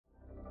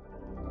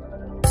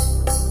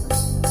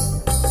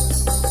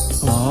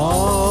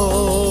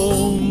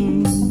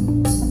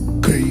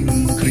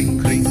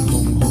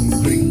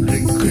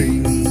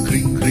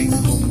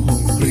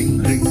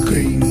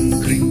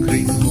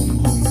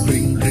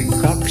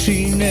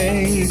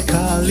Dakshine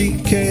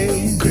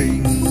Kalike.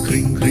 Kring,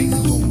 kring, kring,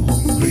 hum,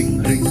 hum,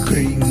 kring, kring,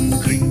 kring,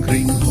 kring,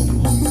 kring, hum,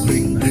 hum,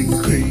 kring, kring,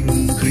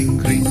 kring, kring,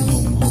 kring,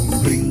 hum,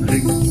 hum, kring,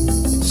 kring.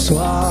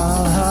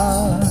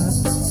 Swaha.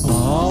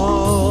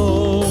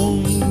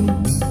 Om.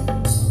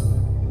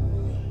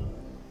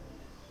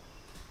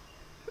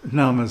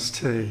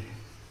 Namaste.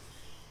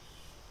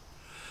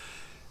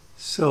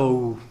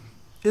 So,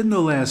 in the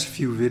last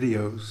few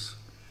videos,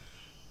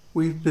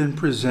 we've been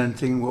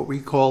presenting what we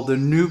call the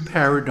new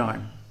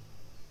paradigm.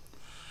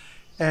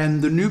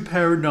 And the new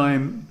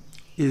paradigm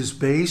is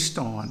based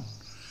on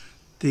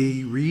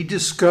the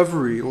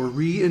rediscovery or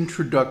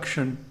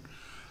reintroduction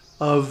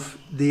of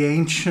the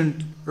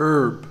ancient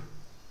herb,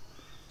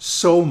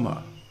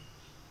 soma.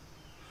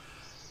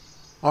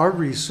 Our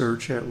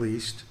research, at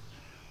least,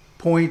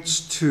 points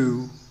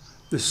to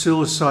the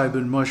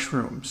psilocybin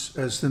mushrooms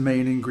as the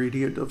main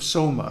ingredient of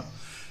soma.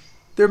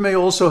 There may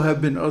also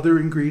have been other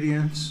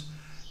ingredients,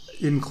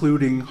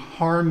 including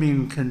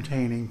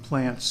harmine-containing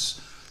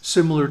plants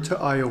similar to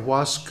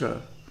ayahuasca,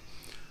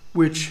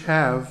 which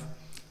have,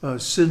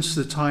 since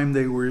the time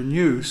they were in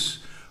use,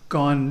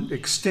 gone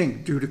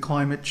extinct due to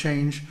climate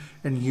change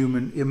and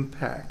human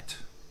impact.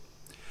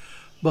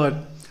 But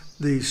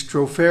the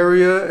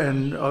stropharia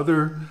and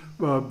other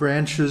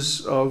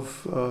branches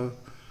of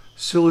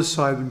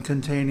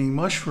psilocybin-containing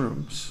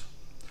mushrooms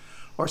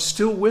are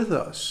still with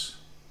us.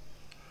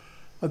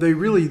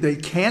 They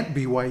can't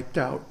be wiped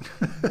out.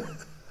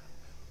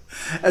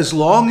 As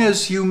long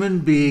as human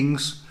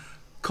beings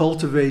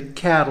cultivate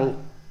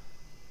cattle,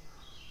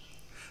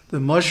 the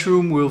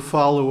mushroom will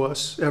follow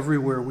us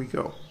everywhere we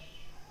go.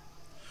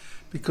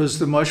 Because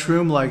the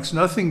mushroom likes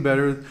nothing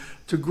better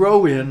to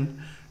grow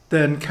in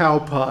than cow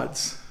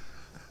pods.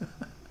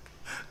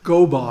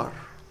 Gobar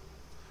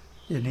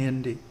in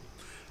Hindi.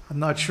 I'm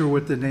not sure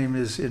what the name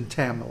is in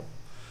Tamil,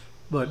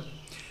 but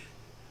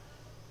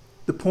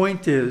the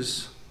point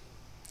is,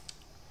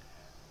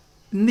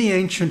 in the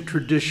ancient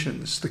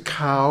traditions, the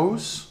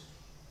cows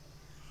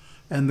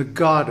and the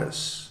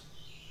goddess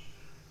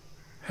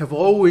have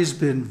always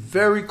been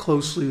very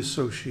closely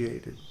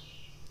associated.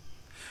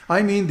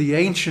 I mean the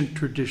ancient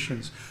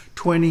traditions,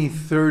 20,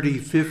 30,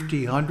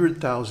 50,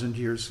 100,000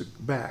 years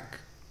back.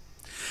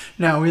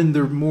 Now, in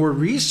the more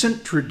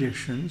recent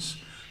traditions,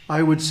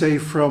 I would say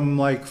from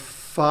like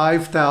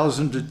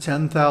 5,000 to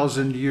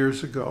 10,000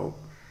 years ago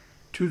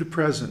to the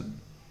present,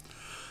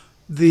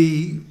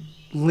 the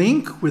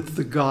link with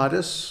the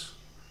goddess,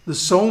 the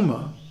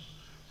soma,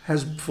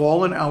 has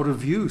fallen out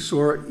of use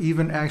or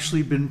even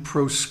actually been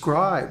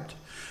proscribed.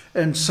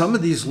 And some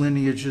of these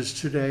lineages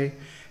today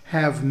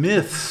have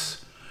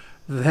myths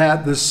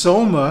that the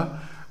soma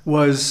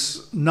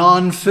was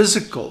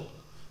non-physical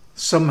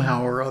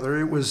somehow or other.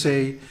 It was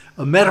a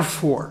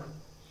metaphor.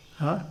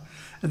 And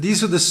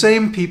these are the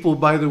same people,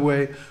 by the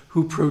way,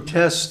 who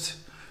protest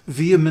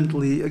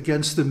vehemently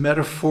against the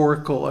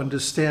metaphorical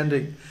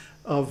understanding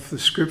of the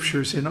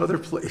scriptures in other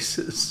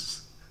places.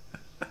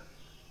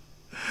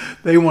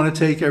 They want to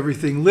take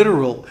everything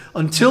literal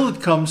until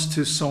it comes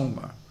to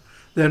soma.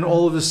 Then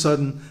all of a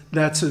sudden,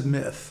 that's a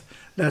myth.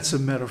 That's a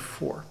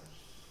metaphor.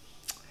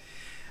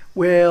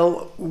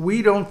 Well,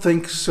 we don't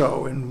think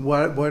so. And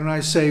when I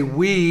say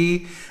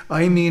we,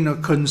 I mean a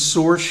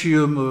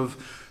consortium of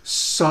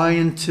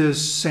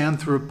scientists,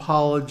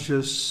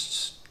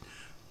 anthropologists,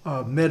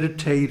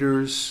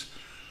 meditators,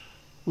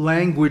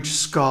 language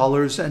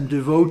scholars, and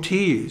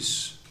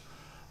devotees,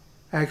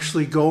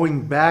 actually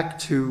going back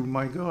to,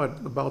 my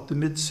God, about the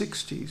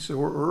mid-60s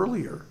or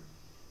earlier,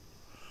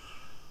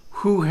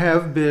 who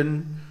have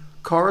been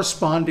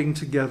corresponding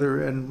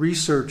together and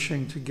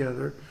researching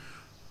together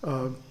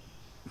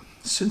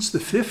since the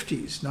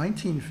 50s,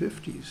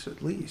 1950s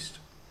at least,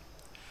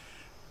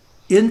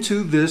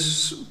 into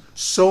this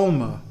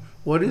soma.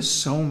 What is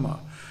soma?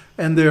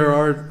 And there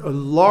are a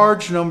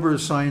large number of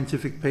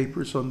scientific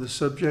papers on the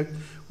subject,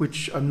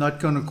 which I'm not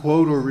going to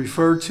quote or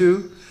refer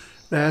to.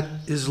 That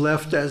is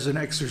left as an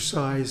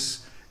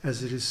exercise,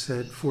 as it is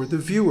said, for the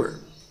viewer.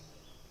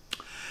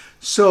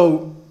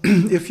 So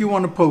if you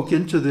want to poke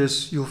into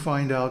this, you'll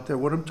find out that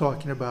what I'm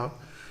talking about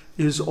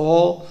is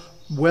all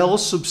well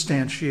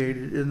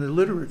substantiated in the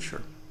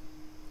literature.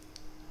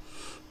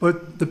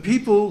 But the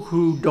people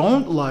who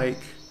don't like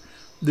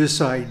this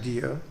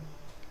idea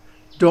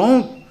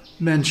don't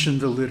mention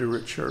the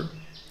literature.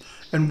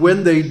 And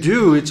when they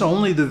do, it's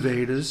only the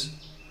Vedas.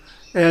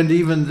 And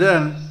even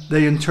then,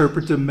 they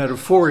interpret them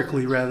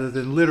metaphorically rather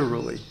than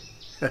literally.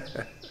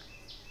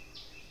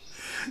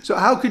 So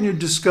how can you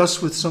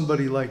discuss with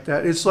somebody like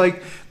that? It's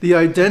like the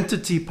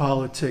identity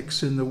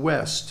politics in the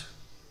West.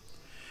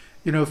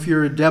 You know, if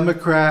you're a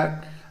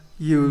Democrat,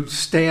 you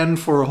stand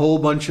for a whole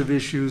bunch of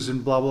issues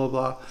and blah, blah,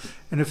 blah.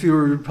 And if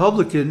you're a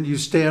Republican, you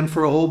stand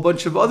for a whole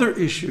bunch of other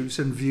issues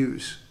and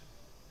views.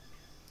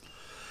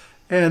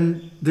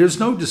 And there's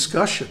no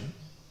discussion.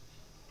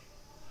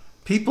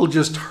 People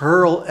just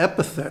hurl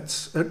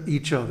epithets at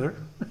each other.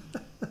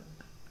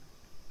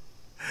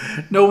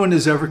 No one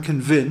is ever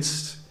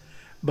convinced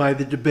by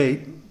the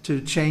debate to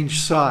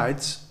change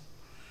sides.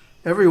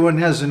 Everyone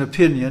has an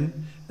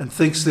opinion, and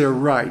thinks they're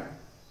right.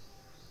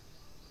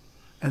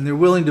 And they're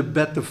willing to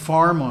bet the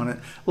farm on it.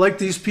 Like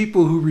these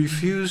people who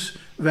refuse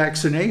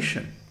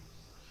vaccination.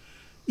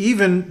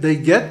 Even they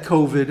get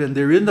COVID and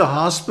they're in the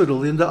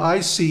hospital, in the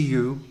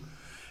ICU,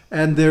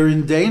 and they're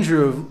in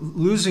danger of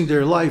losing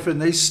their life, and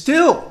they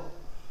still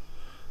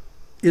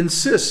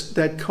insist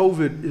that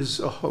COVID is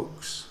a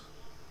hoax.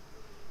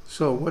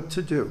 So what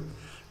to do?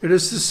 It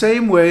is the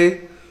same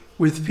way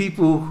with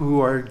people who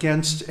are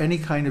against any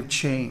kind of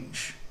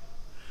change.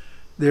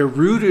 They're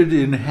rooted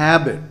in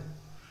habit.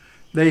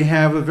 They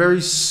have a very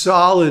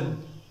solid,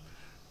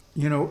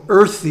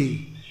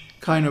 earthy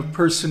kind of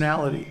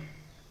personality,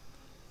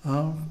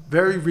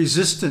 very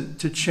resistant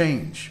to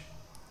change.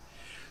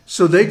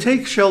 So they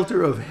take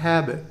shelter of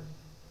habit.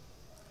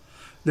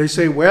 They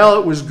say, well,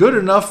 it was good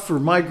enough for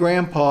my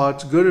grandpa,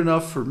 it's good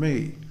enough for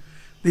me.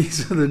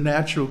 These are the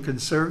natural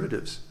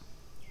conservatives.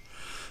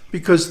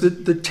 Because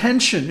the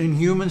tension in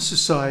human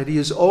society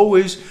is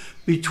always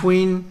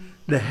between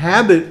the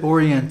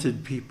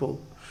habit-oriented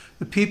people,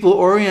 the people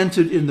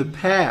oriented in the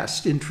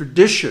past, in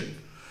tradition,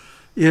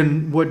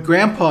 in what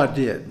grandpa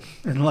did,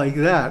 and like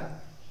that,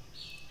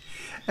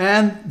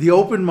 and the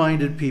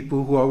open-minded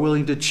people who are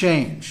willing to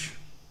change.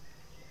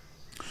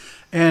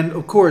 And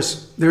of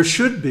course, there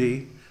should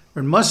be,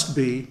 or must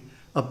be,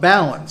 a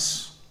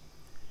balance.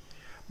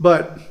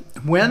 But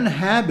when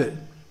habit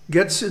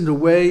gets in the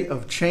way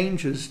of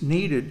changes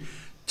needed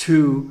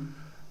to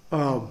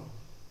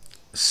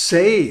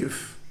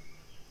save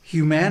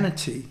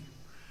humanity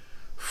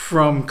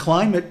from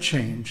climate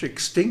change,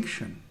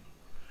 extinction.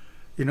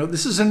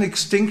 This is an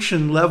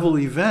extinction level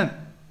event,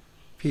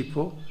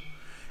 people.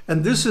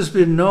 And this has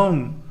been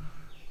known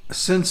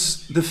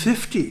since the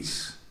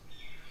 50s,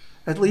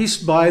 at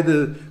least by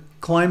the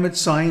climate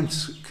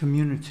science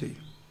community.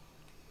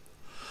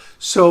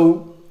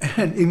 So,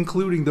 and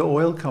including the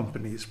oil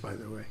companies, by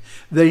the way.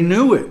 They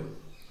knew it.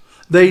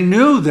 They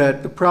knew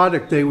that the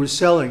product they were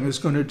selling was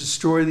going to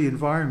destroy the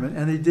environment,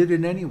 and they did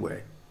it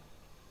anyway.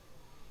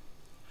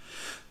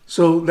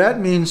 So that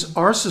means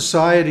our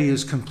society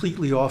is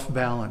completely off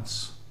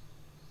balance.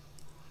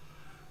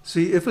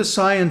 See, if a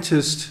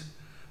scientist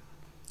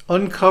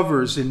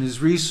uncovers in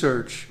his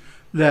research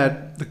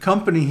that the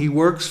company he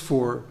works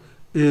for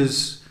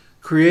is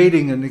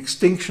creating an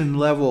extinction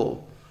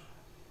level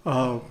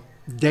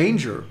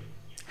danger,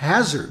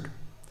 hazard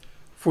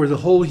for the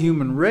whole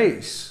human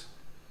race,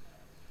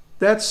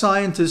 that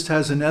scientist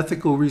has an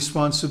ethical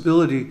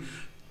responsibility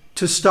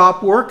to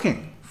stop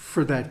working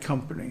for that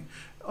company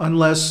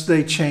unless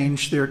they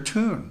change their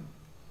tune,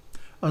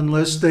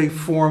 unless they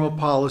form a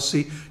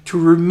policy to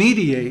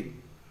remediate.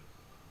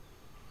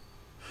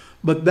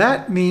 But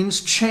that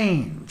means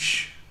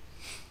change.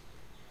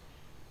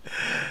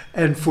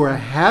 And for a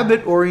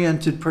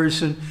habit-oriented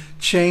person,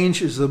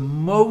 change is the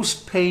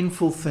most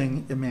painful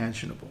thing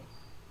imaginable.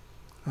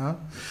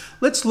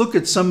 Let's look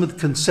at some of the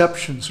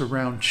conceptions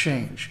around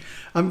change.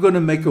 I'm going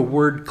to make a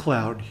word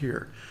cloud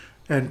here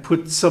and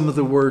put some of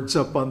the words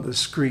up on the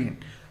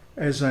screen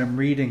as I'm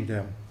reading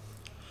them.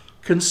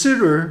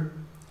 Consider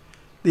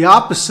the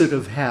opposite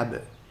of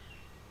habit.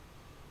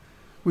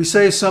 We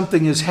say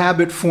something is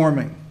habit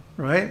forming,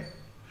 right?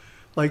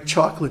 Like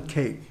chocolate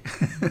cake.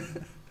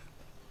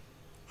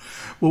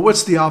 Well,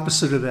 what's the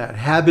opposite of that?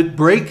 Habit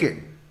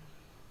breaking,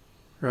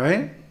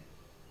 right?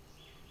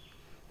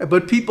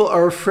 But people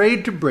are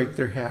afraid to break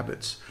their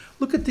habits.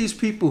 Look at these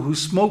people who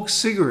smoke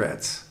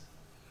cigarettes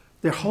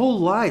their whole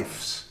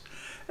lives.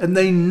 And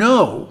they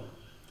know,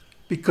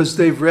 because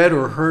they've read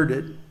or heard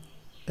it,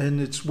 and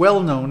it's well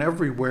known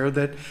everywhere,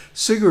 that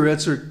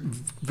cigarettes are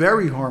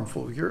very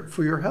harmful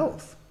for your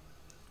health.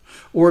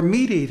 Or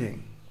meat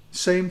eating,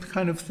 same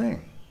kind of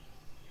thing.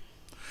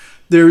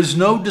 There is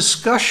no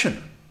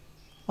discussion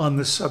on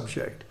the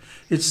subject.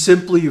 It's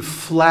simply a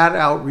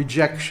flat-out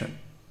rejection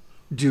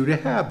due to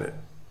habit.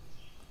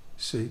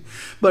 See?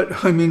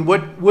 But, I mean,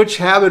 which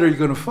habit are you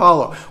going to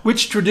follow?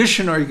 Which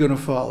tradition are you going to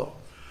follow?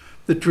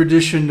 The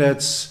tradition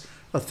that's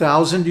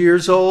 1,000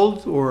 years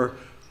old, or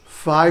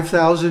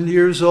 5,000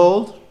 years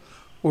old,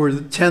 or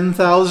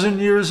 10,000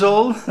 years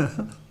old?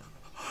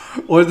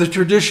 Or the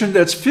tradition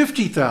that's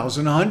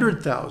 50,000,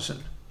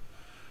 100,000,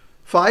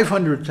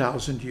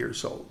 500,000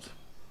 years old?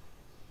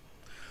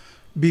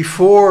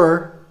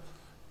 Before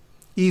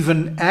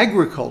even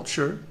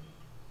agriculture,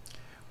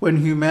 when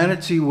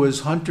humanity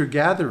was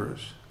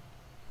hunter-gatherers,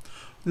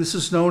 this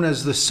is known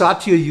as the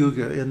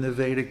Satya-yuga in the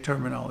Vedic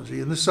terminology.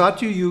 In the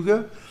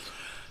Satya-yuga,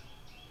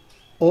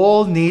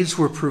 all needs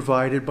were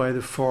provided by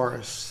the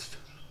forest.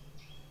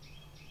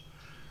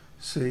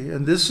 See,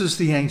 and this is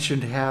the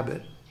ancient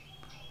habit,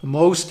 the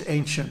most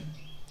ancient,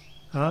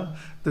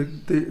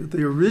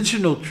 the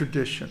original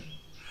tradition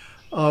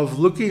of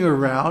looking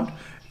around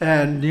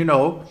and,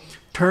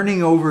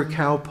 turning over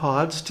cow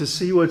pods to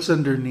see what's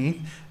underneath.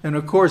 And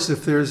of course,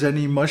 if there's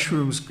any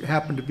mushrooms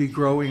happen to be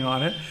growing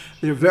on it,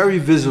 they're very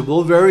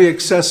visible, very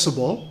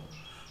accessible.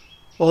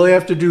 All they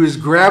have to do is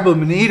grab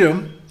them and eat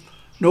them.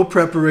 No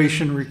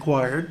preparation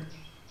required.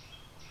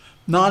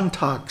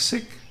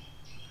 Non-toxic.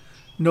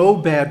 No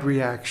bad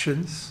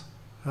reactions.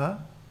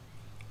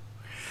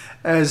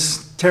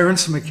 As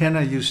Terence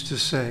McKenna used to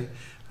say,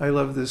 I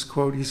love this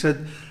quote, he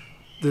said,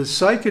 "The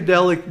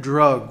psychedelic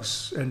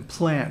drugs and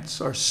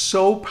plants are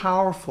so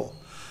powerful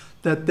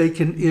that they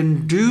can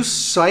induce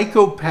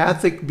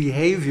psychopathic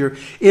behavior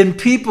in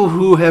people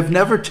who have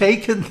never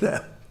taken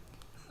them."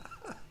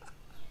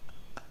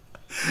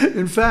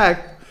 In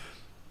fact,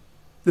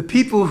 the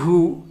people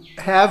who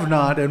have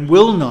not and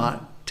will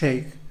not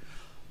take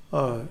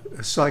a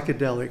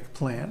psychedelic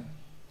plant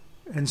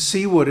and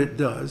see what it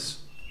does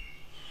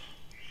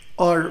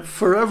are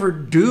forever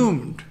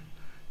doomed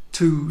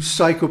to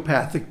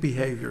psychopathic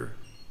behavior.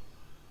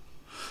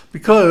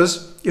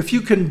 Because if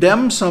you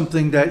condemn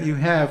something that you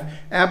have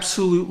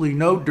absolutely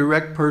no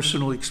direct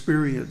personal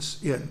experience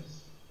in,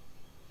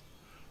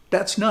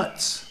 that's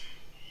nuts.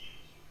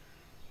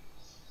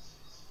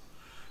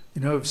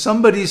 You know, if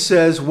somebody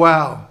says,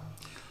 wow,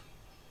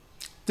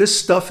 this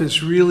stuff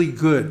is really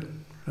good,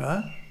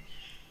 huh?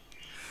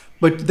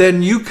 But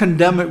then you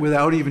condemn it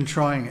without even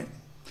trying it,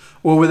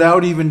 or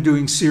without even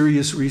doing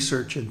serious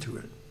research into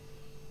it.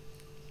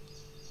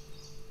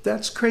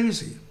 That's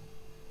crazy.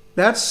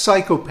 That's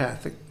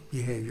psychopathic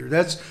behavior.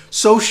 That's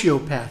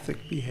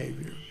sociopathic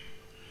behavior.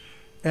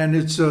 And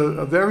it's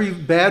a very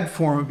bad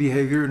form of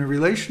behavior in a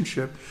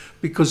relationship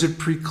because it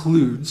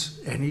precludes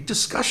any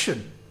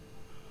discussion.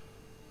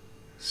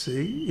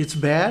 See, it's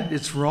bad,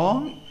 it's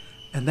wrong,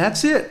 and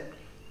that's it.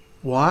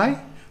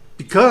 Why?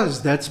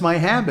 Because that's my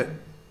habit.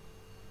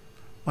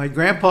 My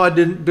grandpa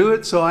didn't do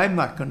it, so I'm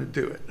not going to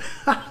do it.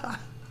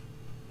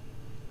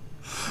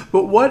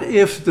 But what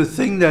if the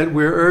thing that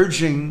we're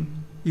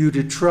urging you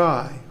to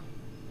try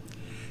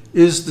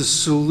is the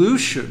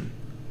solution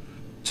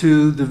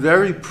to the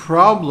very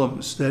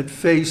problems that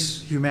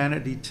face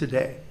humanity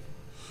today?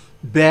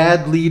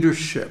 Bad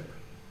leadership,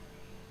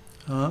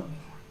 a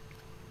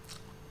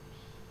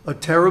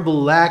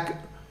terrible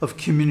lack of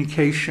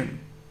communication,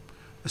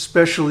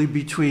 especially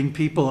between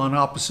people on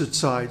opposite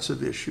sides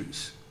of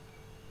issues.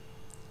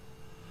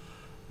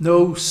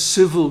 No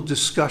civil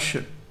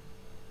discussion,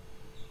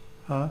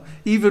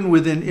 even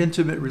within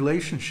intimate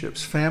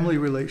relationships, family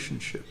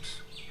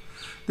relationships.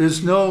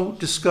 There's no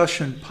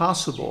discussion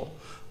possible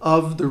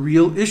of the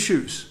real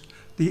issues,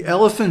 the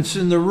elephants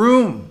in the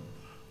room,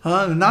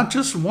 not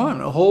just one,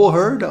 a whole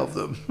herd of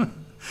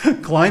them.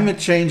 Climate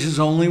change is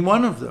only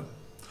one of them.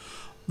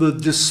 The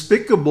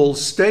despicable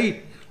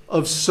state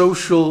of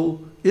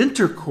social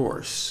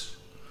intercourse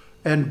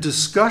and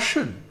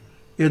discussion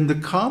in the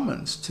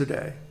commons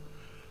today,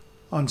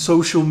 on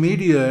social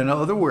media and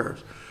otherwhere,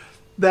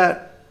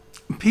 that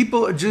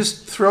people are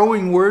just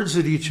throwing words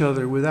at each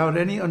other without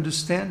any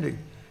understanding.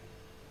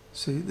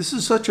 See, this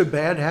is such a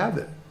bad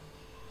habit.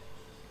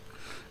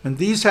 And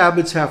these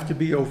habits have to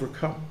be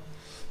overcome.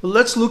 But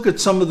let's look at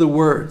some of the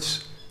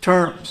words,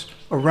 terms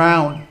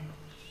around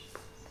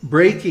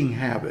breaking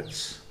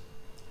habits.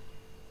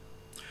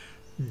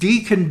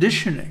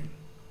 Deconditioning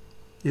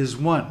is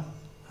one.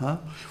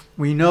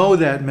 We know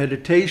that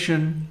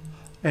meditation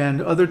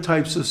and other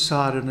types of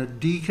sadhana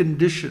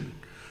decondition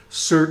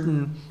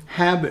certain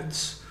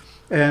habits.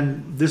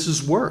 And this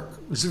is work.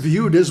 It's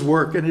viewed as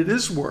work, and it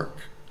is work.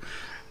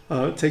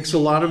 It takes a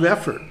lot of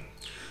effort.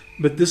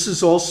 But this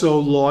is also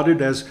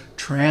lauded as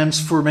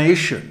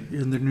transformation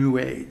in the New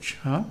Age.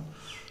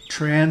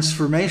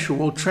 Transformation.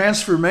 Well,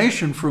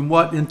 transformation from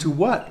what into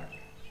what?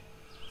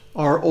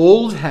 Our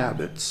old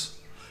habits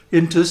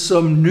into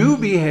some new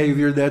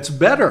behavior that's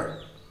better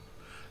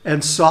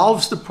and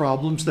solves the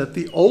problems that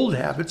the old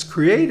habits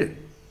created.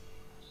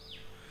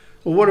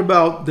 Well, what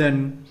about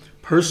then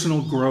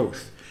personal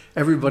growth?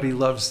 Everybody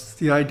loves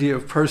the idea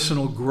of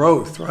personal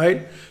growth,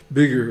 right?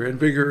 Bigger and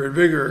bigger and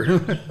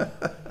bigger.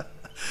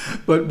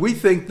 But we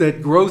think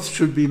that growth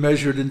should be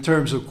measured in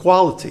terms of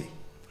quality,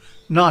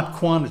 not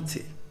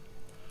quantity.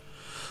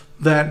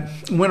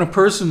 That when a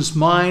person's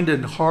mind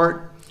and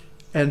heart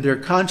and their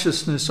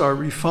consciousness are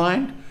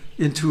refined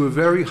into a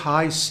very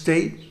high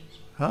state,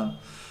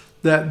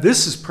 that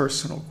this is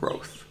personal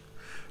growth,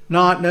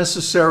 not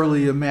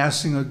necessarily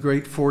amassing a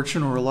great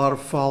fortune or a lot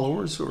of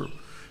followers or,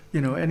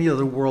 any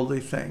other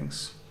worldly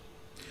things.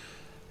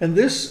 And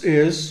this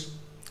is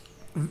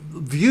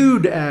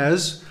viewed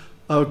as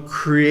a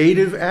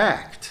creative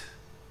act.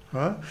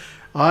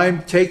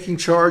 I'm taking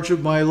charge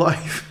of my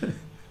life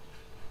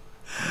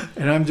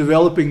and I'm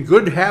developing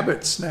good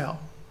habits now.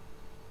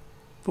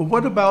 But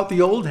what about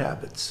the old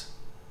habits?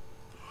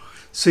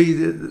 See,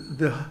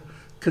 the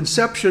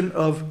conception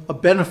of a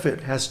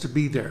benefit has to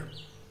be there.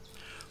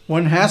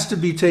 One has to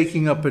be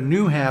taking up a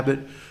new habit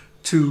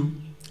to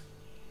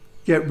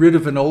get rid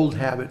of an old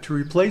habit, to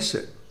replace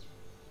it.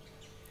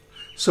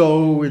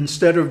 So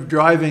instead of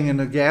driving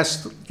in a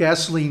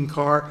gasoline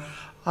car,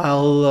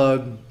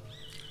 I'll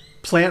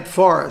plant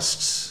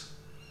forests.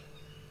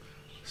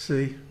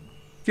 See,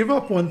 give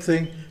up one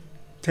thing,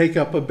 take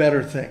up a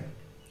better thing.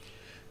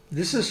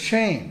 This is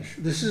change.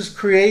 This is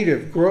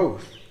creative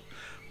growth.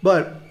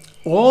 But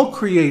all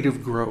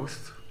creative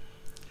growth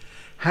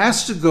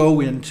has to go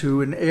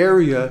into an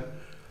area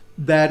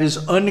that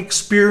is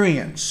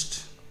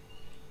unexperienced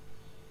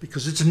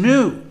because it's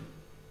new.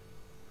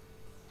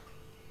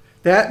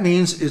 That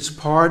means it's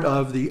part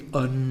of the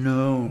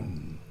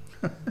unknown.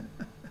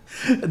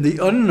 And the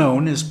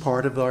unknown is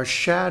part of our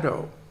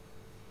shadow.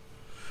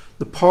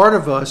 The part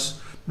of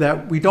us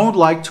that we don't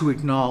like to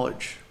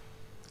acknowledge,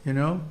 you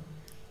know?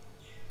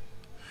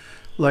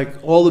 Like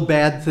all the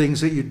bad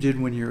things that you did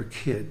when you were a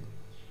kid.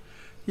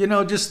 You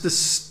know, just the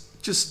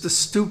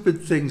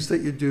stupid things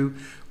that you do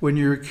when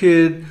you're a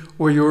kid,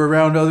 or you're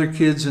around other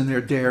kids and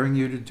they're daring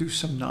you to do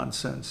some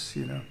nonsense,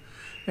 you know.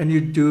 And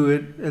you do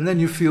it, and then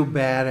you feel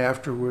bad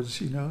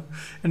afterwards, you know.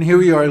 And here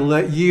we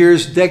are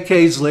years,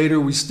 decades later,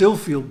 we still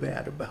feel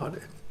bad about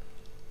it.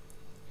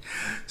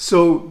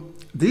 So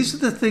these are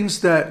the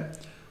things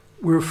that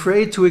we're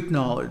afraid to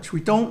acknowledge. We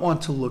don't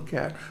want to look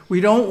at.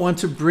 We don't want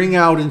to bring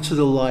out into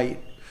the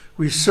light.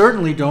 We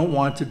certainly don't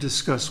want to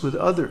discuss with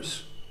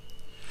others.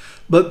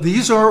 But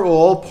these are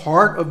all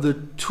part of the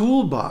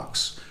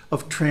toolbox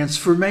of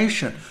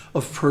transformation,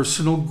 of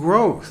personal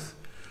growth,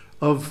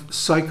 of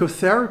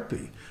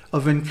psychotherapy,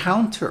 of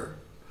encounter,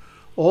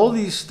 all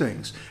these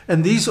things.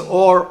 And these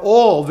are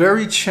all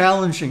very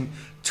challenging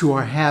to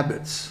our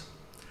habits,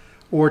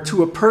 or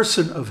to a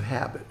person of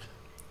habit,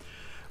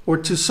 or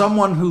to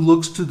someone who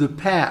looks to the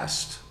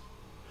past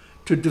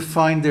to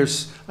define their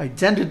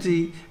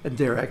identity and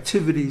their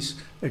activities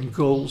and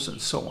goals and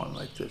so on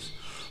like this.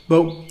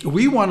 But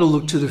we want to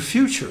look to the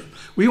future.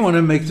 We want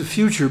to make the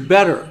future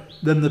better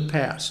than the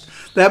past.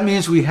 That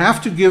means we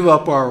have to give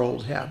up our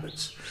old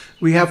habits.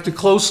 We have to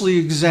closely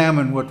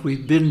examine what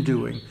we've been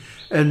doing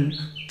and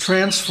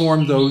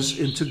transform those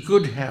into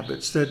good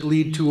habits that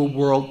lead to a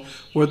world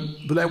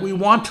that we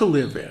want to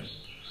live in.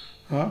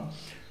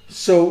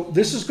 So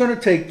this is going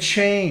to take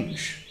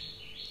change.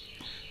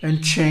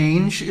 And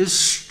change is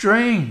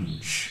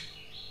strange.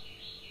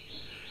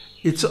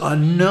 It's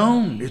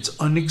unknown. It's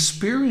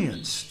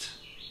unexperienced.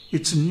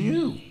 It's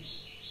new.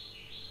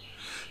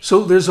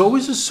 So there's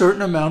always a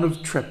certain amount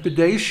of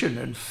trepidation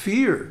and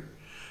fear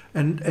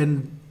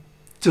and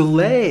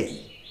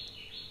delay.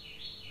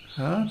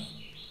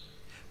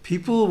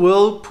 People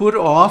will put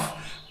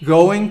off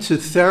going to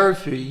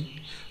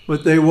therapy,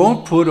 but they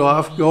won't put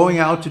off going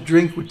out to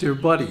drink with their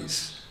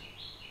buddies.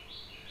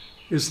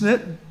 Isn't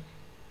it?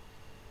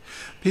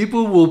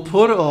 People will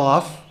put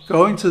off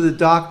going to the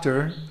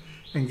doctor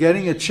and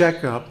getting a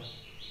checkup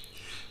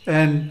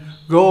and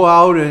go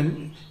out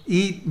and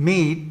eat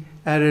meat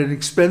at an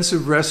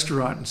expensive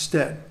restaurant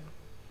instead.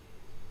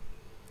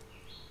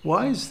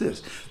 Why is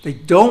this? They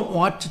don't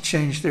want to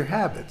change their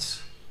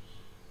habits.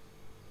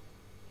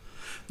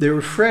 They're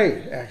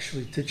afraid,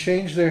 actually, to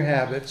change their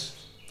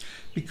habits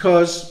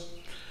because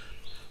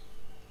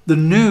the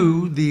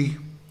new, the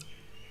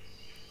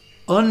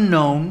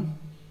unknown,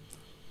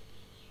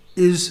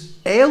 is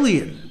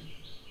alien.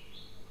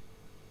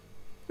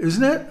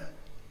 Isn't it?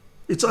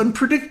 It's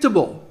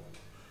unpredictable.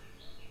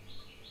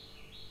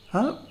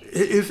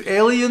 If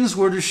aliens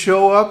were to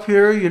show up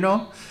here, you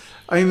know,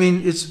 I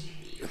mean, it's,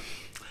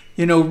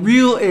 you know,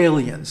 real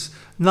aliens,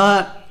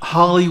 not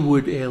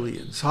Hollywood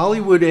aliens.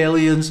 Hollywood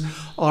aliens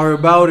are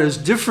about as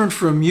different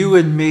from you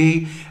and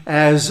me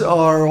as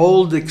our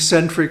old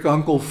eccentric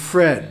Uncle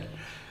Fred.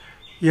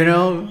 You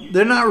know,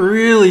 they're not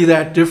really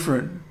that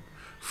different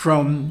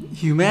from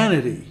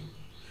humanity.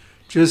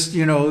 Just,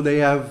 you know, they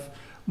have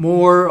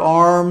more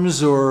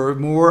arms or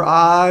more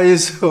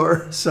eyes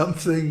or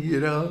something,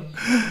 you know,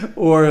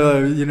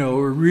 or, you know,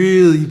 a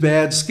really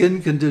bad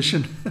skin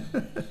condition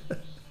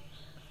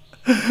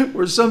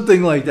or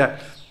something like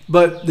that.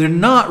 But they're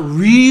not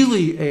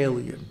really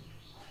alien.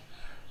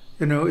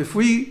 You know, if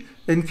we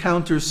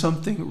encounter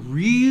something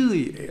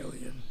really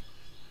alien,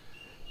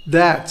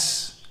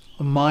 that's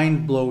a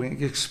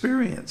mind-blowing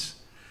experience.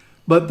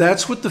 But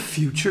that's what the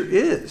future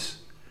is.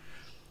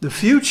 The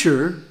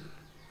future,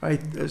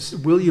 right, as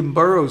William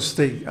Burroughs,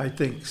 I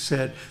think,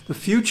 said, the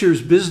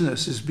future's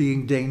business is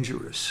being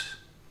dangerous.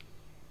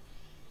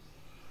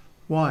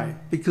 Why?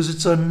 Because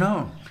it's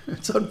unknown.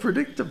 It's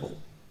unpredictable.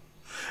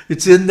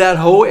 It's in that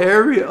whole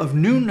area of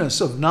newness,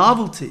 of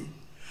novelty,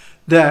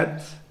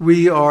 that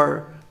we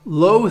are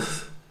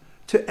loath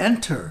to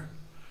enter.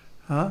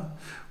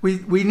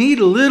 We need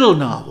a little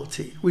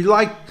novelty.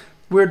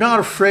 We're not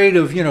afraid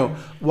of, you know,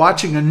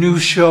 watching a new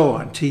show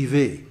on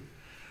TV.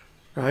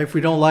 Right? If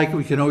we don't like it,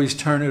 we can always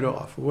turn it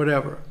off or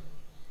whatever.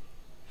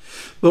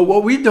 But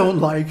what we don't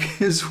like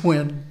is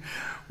when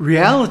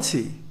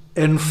reality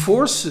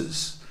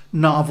enforces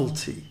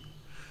novelty,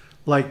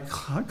 like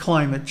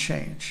climate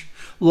change,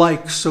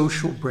 like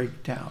social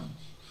breakdown,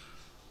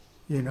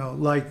 you know,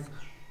 like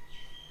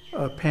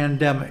a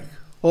pandemic.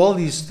 All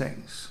these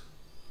things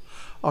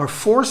are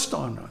forced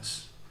on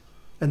us.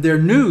 And they're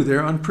new,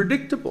 they're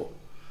unpredictable.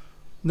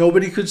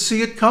 Nobody could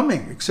see it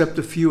coming, except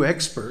a few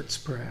experts,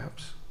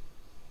 perhaps.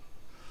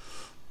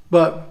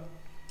 But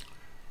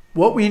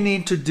what we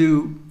need to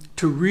do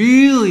to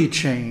really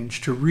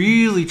change, to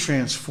really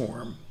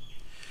transform,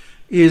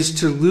 is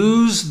to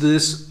lose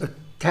this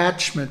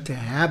attachment to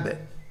habit,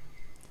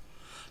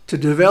 to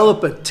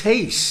develop a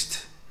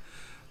taste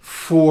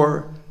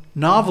for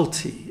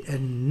novelty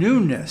and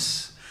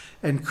newness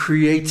and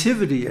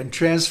creativity and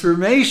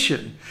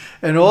transformation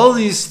and all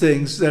these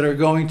things that are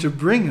going to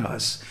bring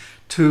us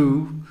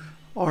to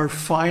our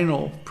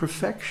final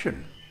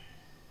perfection.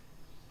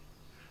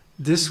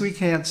 This we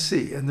can't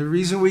see. And the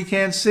reason we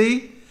can't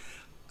see?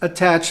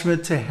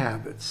 Attachment to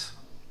habits.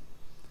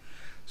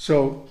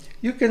 So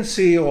you can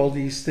see all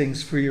these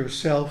things for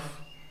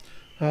yourself.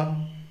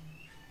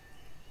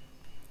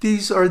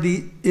 These are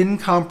the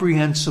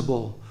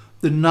incomprehensible,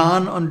 the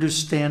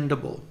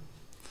non-understandable.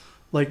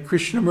 Like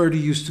Krishnamurti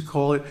used to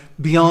call it,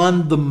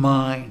 beyond the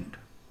mind.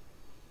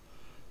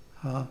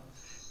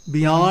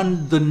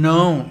 Beyond the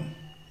known.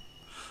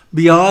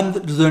 Beyond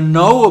the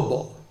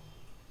knowable.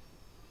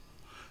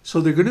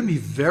 So they're going to be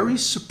very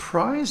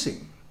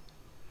surprising.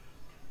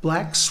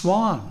 Black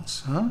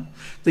swans,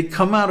 They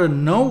come out of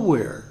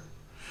nowhere.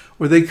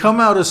 Or they come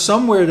out of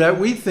somewhere that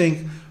we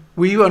think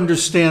we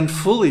understand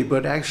fully,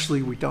 but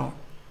actually we don't.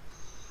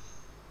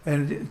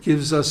 And it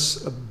gives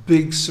us a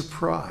big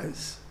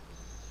surprise.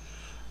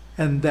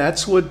 And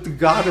that's what the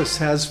goddess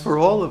has for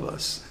all of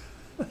us.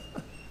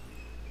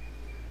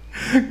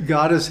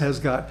 Goddess has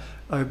got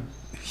a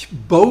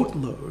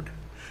boatload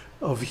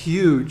of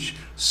huge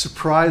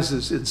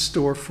surprises in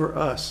store for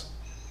us.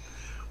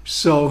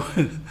 So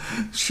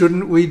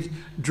shouldn't we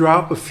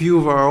drop a few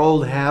of our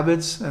old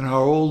habits and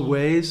our old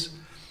ways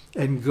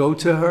and go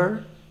to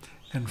her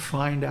and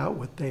find out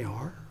what they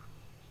are?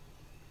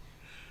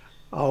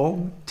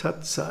 Om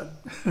Tat Sat.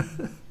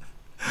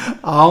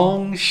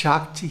 Om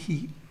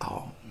Shakti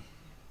Om.